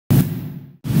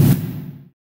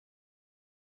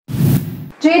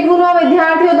જેતપુરમાં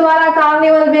વિદ્યાર્થીઓ દ્વારા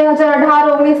કાર્નિવલ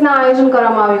 2018-19 આયોજન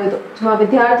કરવામાં આવ્યું હતું, જેમાં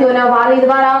વિદ્યાર્થીઓના વાલી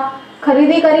દ્વારા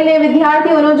ખરીદી કરીને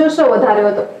વિદ્યાર્થીઓનો જુસ્સો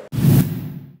વધાર્યો હતો।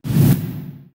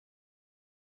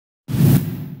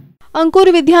 અંકુર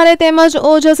વિદ્યાલય તેમજ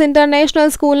ઓજસ ઇન્ટરનેશનલ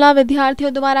સ્કૂલના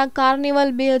વિદ્યાર્થીઓ દ્વારા કાર્નિવલ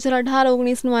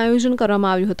 2018-19 આયોજન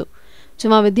કરવામાં આવ્યું હતું,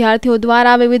 જેમાં વિદ્યાર્થીઓ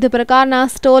દ્વારા વિવિધ પ્રકારના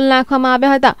સ્ટોલ નાખવામાં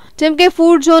આવ્યા હતા, જેમ કે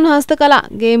ફૂડ ઝોન, હસ્તકલા,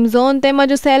 ગેમ ઝોન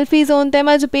તેમજ સેલ્ફી ઝોન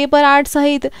તેમજ પેપર આર્ટ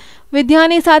સહિત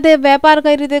વિદ્યાની સાથે વેપાર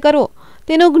કઈ રીતે કરવો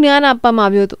તેનું જ્ઞાન આપવામાં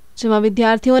આવ્યું હતું, જેમાં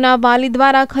વિદ્યાર્થીઓના વાલી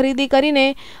દ્વારા ખરીદી કરીને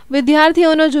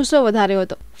વિદ્યાર્થીઓનો જુસ્સો વધાર્યો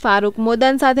હતો। ફારૂક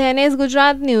મોદન સાથે NS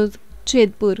ગુજરાત ન્યૂઝ,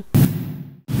 જેતપુર।